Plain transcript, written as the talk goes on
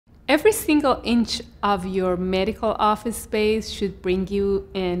Every single inch of your medical office space should bring you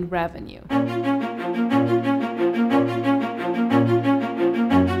in revenue.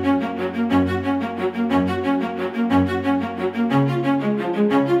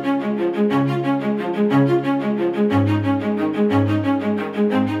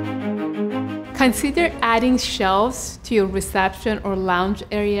 Consider adding shelves to your reception or lounge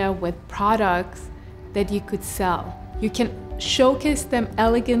area with products that you could sell. You can showcase them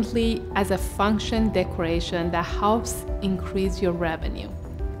elegantly as a function decoration that helps increase your revenue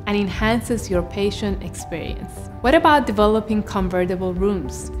and enhances your patient experience. What about developing convertible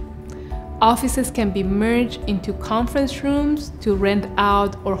rooms? Offices can be merged into conference rooms to rent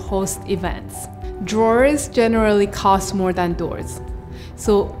out or host events. Drawers generally cost more than doors.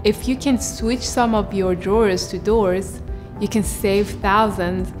 So if you can switch some of your drawers to doors, you can save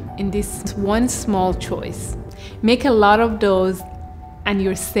thousands in this one small choice. Make a lot of those and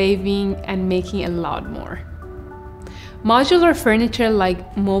you're saving and making a lot more. Modular furniture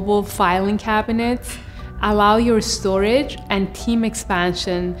like mobile filing cabinets allow your storage and team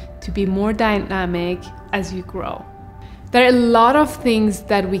expansion to be more dynamic as you grow. There are a lot of things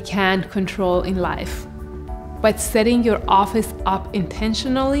that we can't control in life, but setting your office up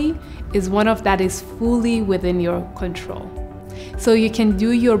intentionally is one of that is fully within your control. So you can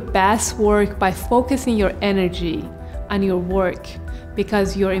do your best work by focusing your energy on your work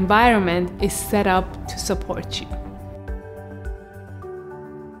because your environment is set up to support you.